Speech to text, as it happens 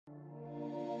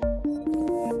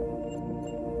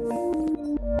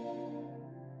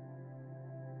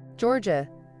Georgia,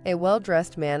 a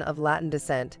well-dressed man of Latin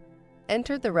descent,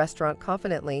 entered the restaurant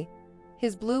confidently,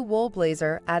 his blue wool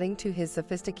blazer adding to his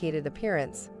sophisticated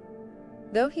appearance.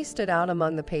 Though he stood out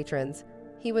among the patrons,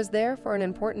 he was there for an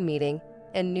important meeting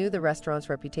and knew the restaurant's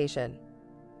reputation.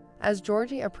 As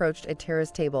Georgie approached a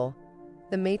terrace table,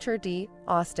 the maitre d'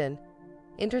 Austin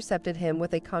intercepted him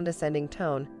with a condescending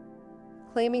tone,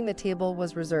 claiming the table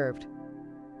was reserved.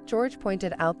 George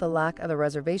pointed out the lack of a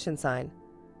reservation sign,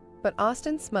 but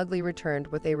Austin smugly returned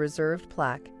with a reserved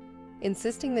plaque,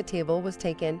 insisting the table was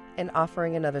taken and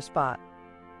offering another spot.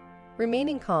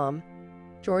 Remaining calm,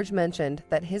 George mentioned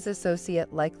that his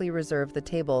associate likely reserved the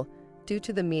table due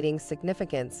to the meeting's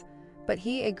significance, but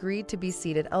he agreed to be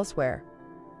seated elsewhere.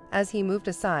 As he moved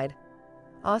aside,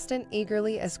 Austin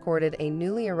eagerly escorted a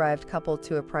newly arrived couple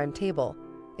to a prime table,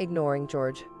 ignoring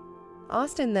George.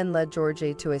 Austin then led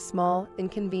Georgie to a small,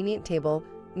 inconvenient table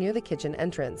near the kitchen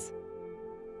entrance.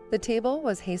 The table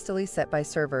was hastily set by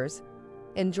servers,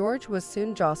 and George was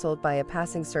soon jostled by a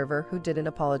passing server who didn't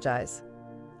apologize.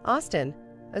 Austin,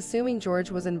 assuming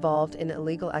George was involved in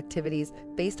illegal activities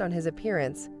based on his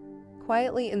appearance,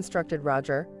 quietly instructed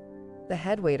Roger, the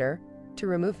head waiter, to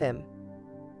remove him.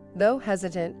 Though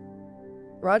hesitant,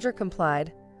 Roger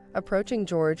complied, approaching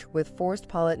George with forced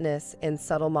politeness and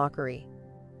subtle mockery.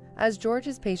 As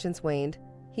George's patience waned,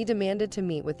 he demanded to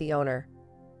meet with the owner.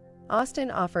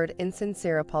 Austin offered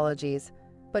insincere apologies,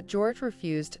 but George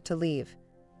refused to leave,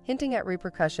 hinting at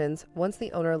repercussions once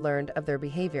the owner learned of their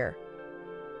behavior.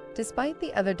 Despite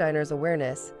the other diners'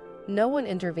 awareness, no one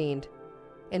intervened,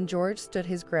 and George stood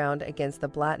his ground against the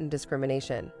blatant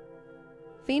discrimination.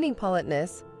 Feigning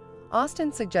politeness,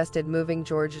 Austin suggested moving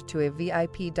George to a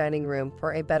VIP dining room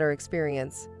for a better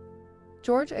experience.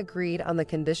 George agreed on the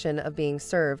condition of being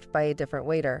served by a different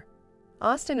waiter.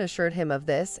 Austin assured him of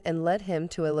this and led him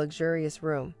to a luxurious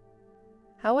room.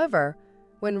 However,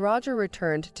 when Roger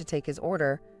returned to take his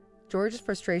order, George's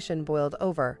frustration boiled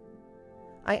over.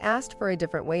 "I asked for a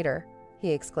different waiter,"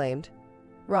 he exclaimed.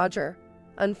 Roger,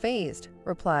 unfazed,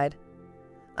 replied,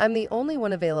 "I'm the only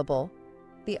one available.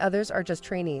 The others are just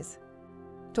trainees."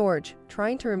 George,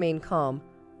 trying to remain calm,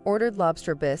 ordered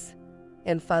lobster bis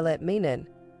and filet mignon,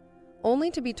 only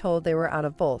to be told they were out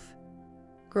of both.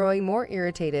 Growing more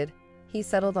irritated, he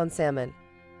settled on salmon.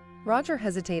 Roger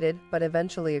hesitated but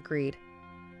eventually agreed,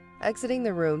 exiting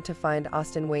the room to find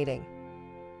Austin waiting.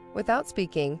 Without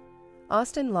speaking,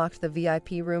 Austin locked the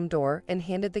VIP room door and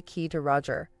handed the key to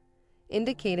Roger,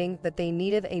 indicating that they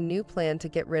needed a new plan to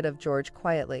get rid of George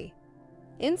quietly.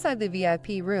 Inside the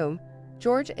VIP room,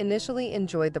 George initially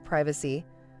enjoyed the privacy,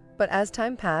 but as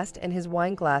time passed and his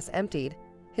wine glass emptied,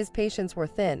 his patience wore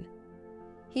thin.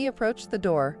 He approached the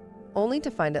door, only to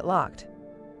find it locked.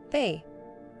 "Hey,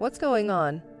 what's going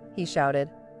on?" he shouted,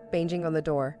 banging on the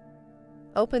door.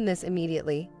 "Open this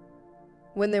immediately."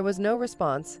 When there was no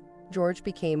response, George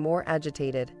became more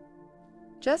agitated.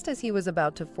 Just as he was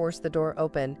about to force the door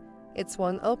open, it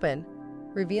swung open,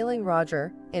 revealing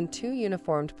Roger and two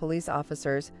uniformed police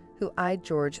officers who eyed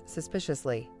George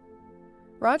suspiciously.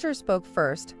 Roger spoke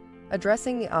first,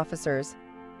 addressing the officers.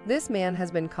 "This man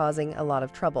has been causing a lot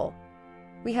of trouble.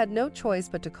 We had no choice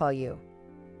but to call you."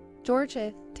 George,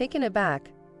 taken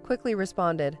aback, quickly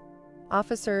responded,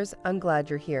 "Officers, I'm glad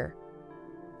you're here.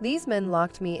 These men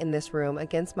locked me in this room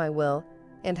against my will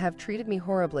and have treated me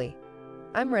horribly.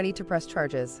 I'm ready to press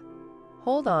charges."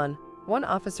 "Hold on," one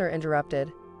officer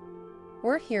interrupted.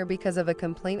 "We're here because of a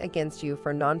complaint against you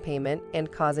for non-payment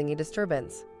and causing a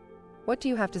disturbance. What do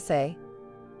you have to say?"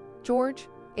 George,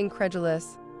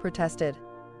 incredulous, protested,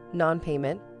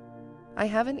 "Non-payment? I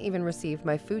haven't even received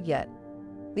my food yet.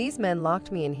 These men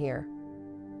locked me in here."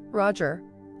 Roger,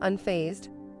 unfazed,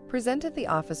 presented the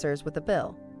officers with a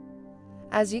bill.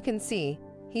 "As you can see,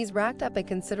 he's racked up a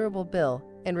considerable bill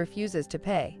and refuses to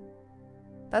pay."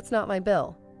 "That's not my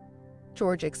bill,"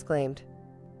 George exclaimed.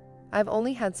 "I've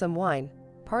only had some wine,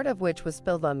 part of which was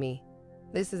spilled on me.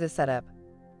 This is a setup."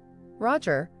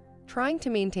 Roger, trying to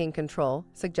maintain control,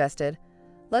 suggested,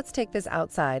 "Let's take this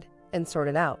outside and sort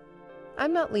it out."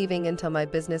 "I'm not leaving until my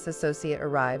business associate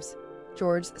arrives,"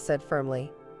 George said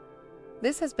firmly.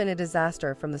 "This has been a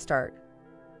disaster from the start."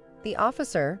 The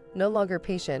officer, no longer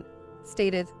patient,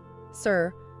 stated,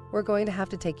 "Sir, we're going to have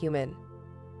to take you in.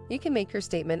 You can make your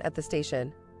statement at the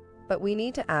station, but we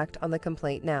need to act on the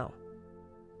complaint now."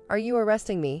 "Are you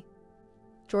arresting me?"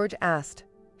 George asked,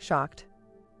 shocked.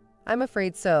 "I'm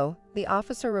afraid so," the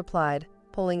officer replied,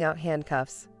 pulling out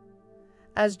handcuffs.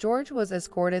 As George was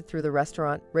escorted through the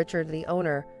restaurant, Richard, the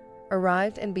owner,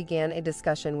 arrived and began a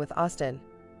discussion with Austin.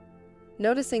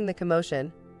 Noticing the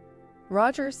commotion,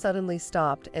 Roger suddenly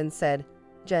stopped and said,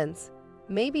 "Gents,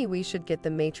 maybe we should get the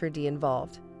maitre d'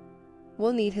 involved."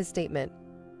 We'll need his statement."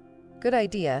 "Good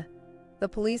idea." The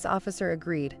police officer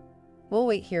agreed. "We'll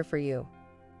wait here for you."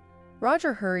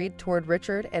 Roger hurried toward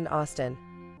Richard and Austin.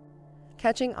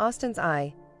 Catching Austin's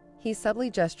eye, he subtly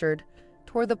gestured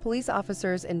toward the police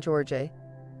officers and George,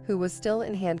 who was still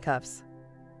in handcuffs.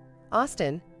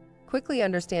 Austin, quickly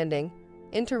understanding,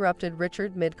 interrupted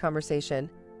Richard mid-conversation,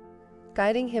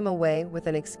 guiding him away with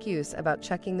an excuse about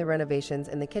checking the renovations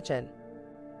in the kitchen.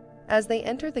 As they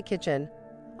entered the kitchen,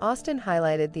 Austin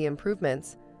highlighted the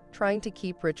improvements, trying to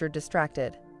keep Richard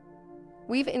distracted.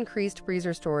 "We've increased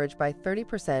freezer storage by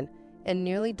 30% and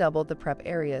nearly doubled the prep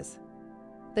areas.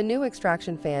 The new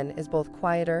extraction fan is both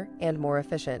quieter and more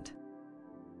efficient."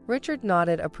 Richard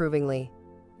nodded approvingly.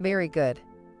 "Very good.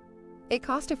 It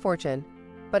cost a fortune,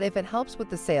 but if it helps with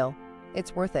the sale,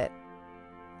 it's worth it.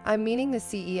 I'm meeting the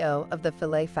CEO of the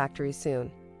filet factory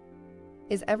soon.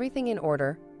 Is everything in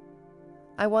order?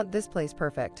 I want this place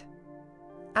perfect."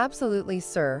 "Absolutely,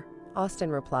 sir," Austin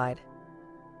replied.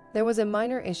 "There was a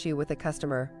minor issue with a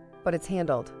customer, but it's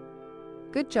handled."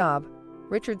 "Good job,"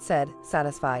 Richard said,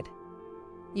 satisfied.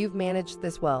 "You've managed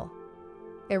this well.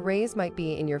 A raise might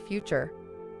be in your future."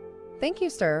 "Thank you,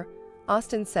 sir,"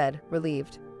 Austin said,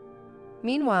 relieved.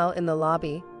 Meanwhile, in the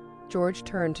lobby, George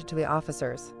turned to the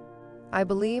officers. "I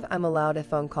believe I'm allowed a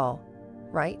phone call,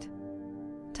 right?"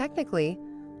 "Technically,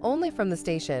 only from the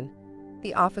station,"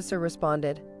 the officer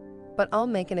responded, "but I'll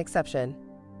make an exception.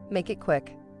 Make it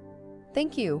quick."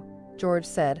 "Thank you," George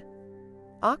said,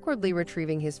 awkwardly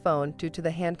retrieving his phone due to the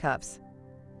handcuffs.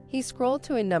 He scrolled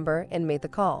to a number and made the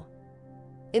call.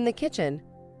 In the kitchen,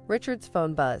 Richard's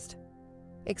phone buzzed.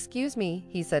 "Excuse me,"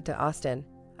 he said to Austin,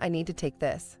 "I need to take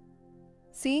this."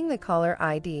 Seeing the caller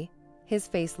ID, his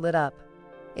face lit up.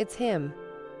 "It's him,"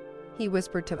 he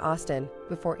whispered to Austin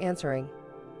before answering.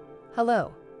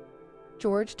 "Hello."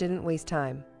 George didn't waste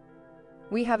time.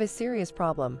 "We have a serious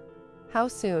problem. How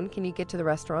soon can you get to the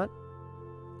restaurant?"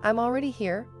 "I'm already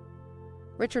here,"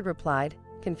 Richard replied,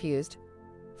 confused.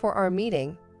 "For our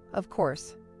meeting, of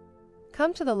course.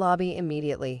 Come to the lobby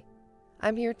immediately.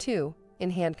 I'm here too, in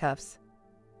handcuffs."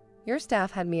 "Your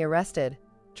staff had me arrested,"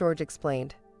 George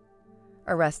explained.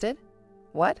 "Arrested?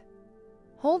 What?"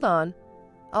 "Hold on.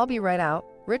 I'll be right out,"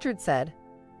 Richard said,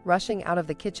 rushing out of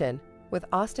the kitchen,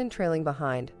 with Austin trailing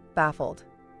behind, baffled.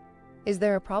 "Is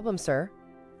there a problem, sir?"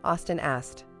 Austin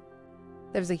asked.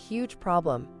 "There's a huge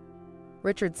problem,"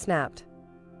 Richard snapped.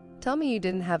 "Tell me you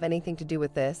didn't have anything to do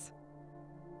with this."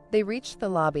 They reached the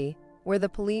lobby, where the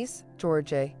police,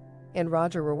 George, and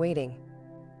Roger were waiting.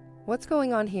 "What's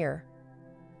going on here?"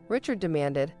 Richard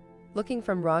demanded, looking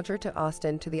from Roger to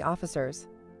Austin to the officers.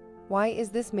 "Why is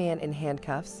this man in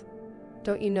handcuffs?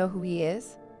 Don't you know who he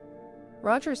is?"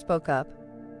 Roger spoke up.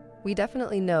 "We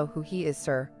definitely know who he is,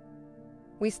 sir.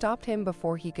 We stopped him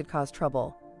before he could cause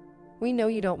trouble. We know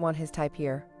you don't want his type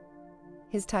here."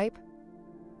 "His type?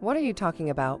 What are you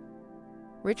talking about?"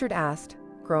 Richard asked,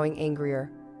 growing angrier.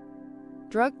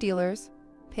 "Drug dealers,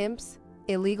 pimps,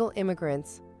 illegal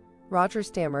immigrants," Roger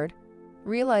stammered,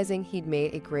 realizing he'd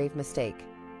made a grave mistake.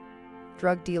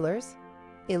 "Drug dealers?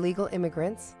 Illegal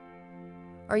immigrants?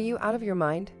 Are you out of your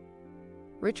mind?"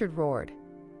 Richard roared.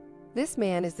 "This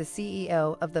man is the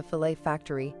CEO of the filet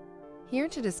factory, here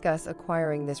to discuss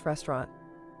acquiring this restaurant."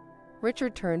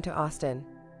 Richard turned to Austin.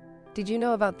 "Did you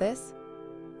know about this?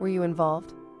 Were you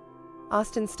involved?"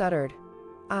 Austin stuttered.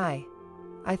 I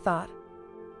thought."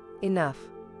 "Enough."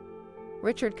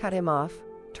 Richard cut him off,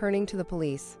 turning to the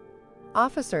police.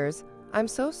 "Officers, I'm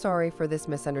so sorry for this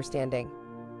misunderstanding.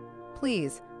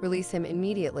 Please release him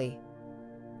immediately."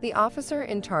 The officer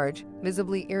in charge,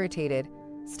 visibly irritated,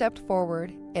 stepped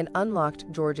forward and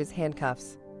unlocked George's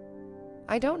handcuffs.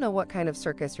 "I don't know what kind of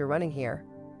circus you're running here,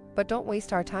 but don't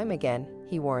waste our time again,"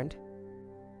 he warned.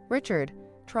 Richard,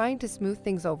 trying to smooth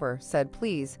things over, said,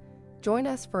 "Please, join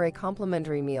us for a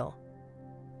complimentary meal.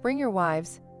 Bring your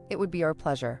wives, it would be our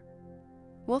pleasure."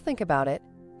 "We'll think about it,"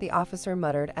 the officer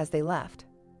muttered as they left.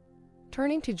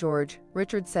 Turning to George,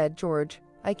 Richard said, "George,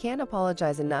 I can't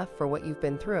apologize enough for what you've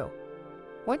been through.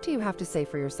 What do you have to say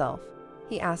for yourself?"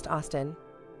 he asked Austin.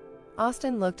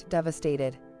 Austin looked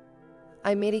devastated.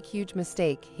 "I made a huge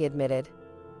mistake," he admitted.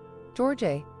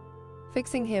 George,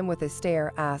 fixing him with a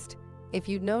stare, asked, "If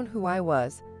you'd known who I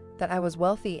was, that I was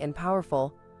wealthy and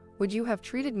powerful, would you have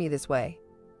treated me this way?"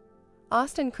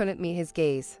 Austin couldn't meet his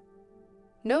gaze.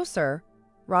 "No, sir,"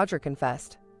 Roger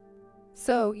confessed.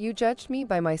 "So you judged me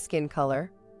by my skin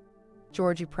color?"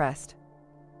 George pressed.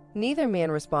 Neither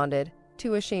man responded,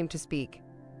 too ashamed to speak.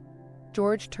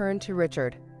 George turned to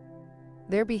Richard.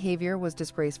 "Their behavior was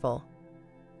disgraceful.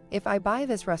 If I buy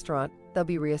this restaurant, they'll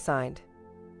be reassigned.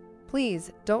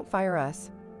 Please, don't fire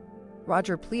us."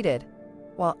 Roger pleaded.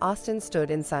 while Austin stood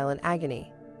in silent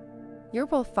agony. "You're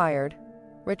both fired,"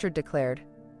 Richard declared.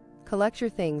 "Collect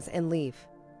your things and leave."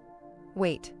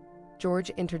 "Wait," George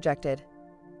interjected.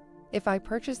 "If I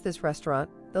purchase this restaurant,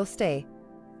 they'll stay,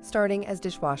 starting as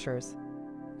dishwashers.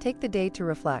 Take the day to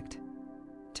reflect.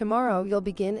 Tomorrow you'll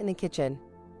begin in a kitchen.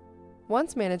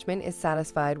 Once management is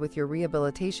satisfied with your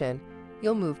rehabilitation,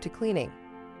 you'll move to cleaning."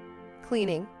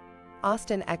 "Cleaning?"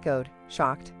 Austin echoed,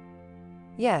 shocked.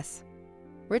 "Yes,"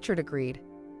 Richard agreed,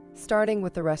 "starting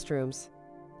with the restrooms.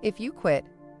 If you quit,"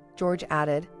 George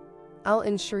added, "I'll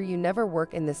ensure you never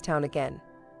work in this town again.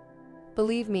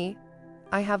 Believe me,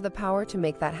 I have the power to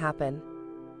make that happen."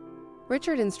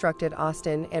 Richard instructed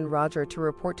Austin and Roger to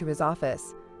report to his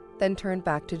office, then turned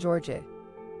back to Georgia.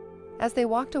 As they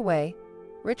walked away,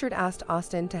 Richard asked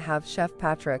Austin to have Chef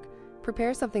Patrick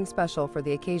prepare something special for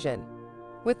the occasion.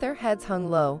 With their heads hung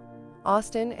low,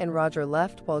 Austin and Roger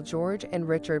left while George and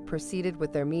Richard proceeded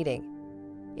with their meeting,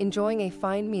 enjoying a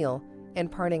fine meal and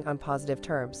parting on positive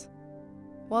terms.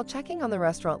 While checking on the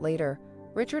restaurant later,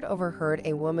 Richard overheard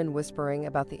a woman whispering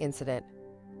about the incident.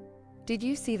 "Did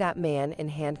you see that man in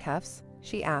handcuffs?"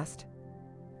 she asked.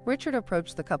 Richard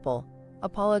approached the couple,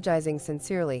 apologizing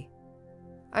sincerely.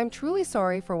 "I'm truly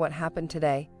sorry for what happened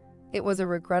today. It was a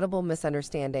regrettable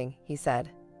misunderstanding," he said.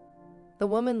 The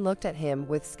woman looked at him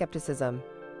with skepticism.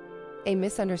 "A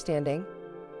misunderstanding?"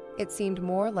 It seemed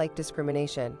more like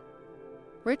discrimination.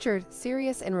 Richard,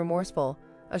 serious and remorseful,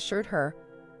 assured her,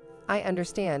 "I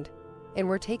understand, and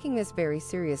we're taking this very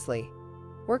seriously.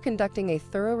 We're conducting a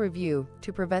thorough review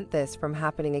to prevent this from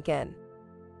happening again."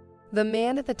 The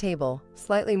man at the table,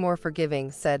 slightly more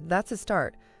forgiving, said, "That's a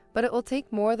start, but it will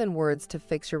take more than words to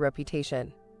fix your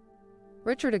reputation."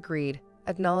 Richard agreed,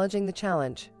 acknowledging the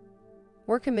challenge.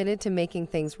 "We're committed to making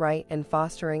things right and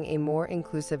fostering a more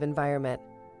inclusive environment."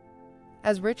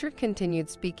 As Richard continued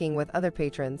speaking with other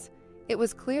patrons, it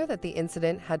was clear that the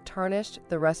incident had tarnished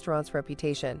the restaurant's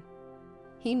reputation.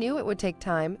 He knew it would take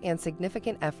time and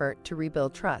significant effort to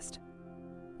rebuild trust.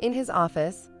 In his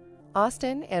office,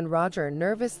 Austin and Roger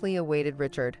nervously awaited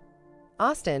Richard.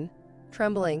 Austin,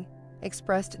 trembling,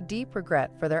 expressed deep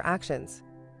regret for their actions.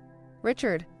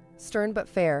 Richard, stern but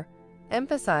fair,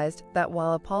 emphasized that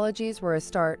while apologies were a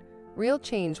start, real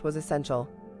change was essential.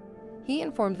 He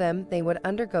informed them they would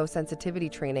undergo sensitivity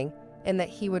training and that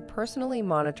he would personally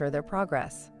monitor their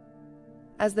progress.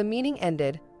 As the meeting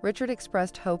ended, Richard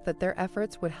expressed hope that their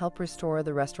efforts would help restore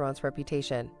the restaurant's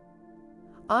reputation.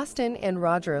 Austin and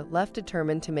Roger left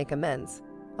determined to make amends,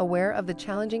 aware of the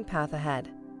challenging path ahead.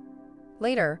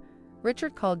 Later,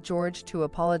 Richard called George to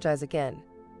apologize again.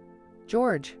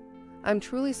 "George, I'm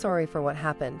truly sorry for what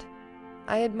happened.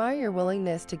 I admire your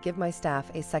willingness to give my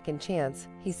staff a second chance,"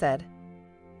 he said.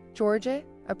 Georgia,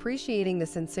 appreciating the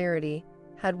sincerity,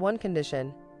 had one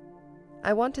condition.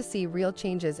 "I want to see real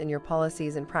changes in your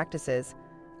policies and practices,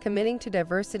 committing to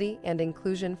diversity and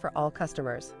inclusion for all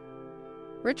customers."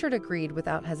 Richard agreed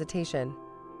without hesitation.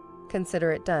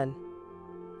 "Consider it done.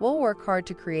 We'll work hard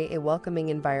to create a welcoming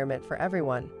environment for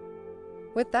everyone."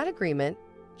 With that agreement,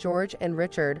 George and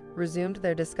Richard resumed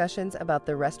their discussions about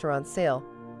the restaurant's sale,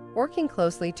 working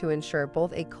closely to ensure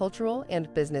both a cultural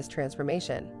and business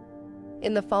transformation.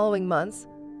 In the following months,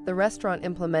 the restaurant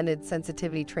implemented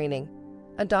sensitivity training,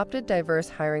 adopted diverse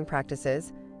hiring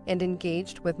practices, and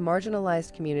engaged with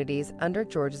marginalized communities under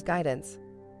George's guidance.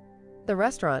 The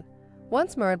restaurant,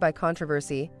 once marred by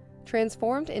controversy,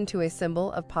 transformed into a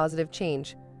symbol of positive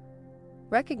change,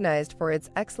 recognized for its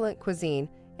excellent cuisine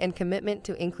and commitment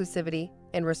to inclusivity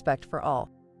and respect for all.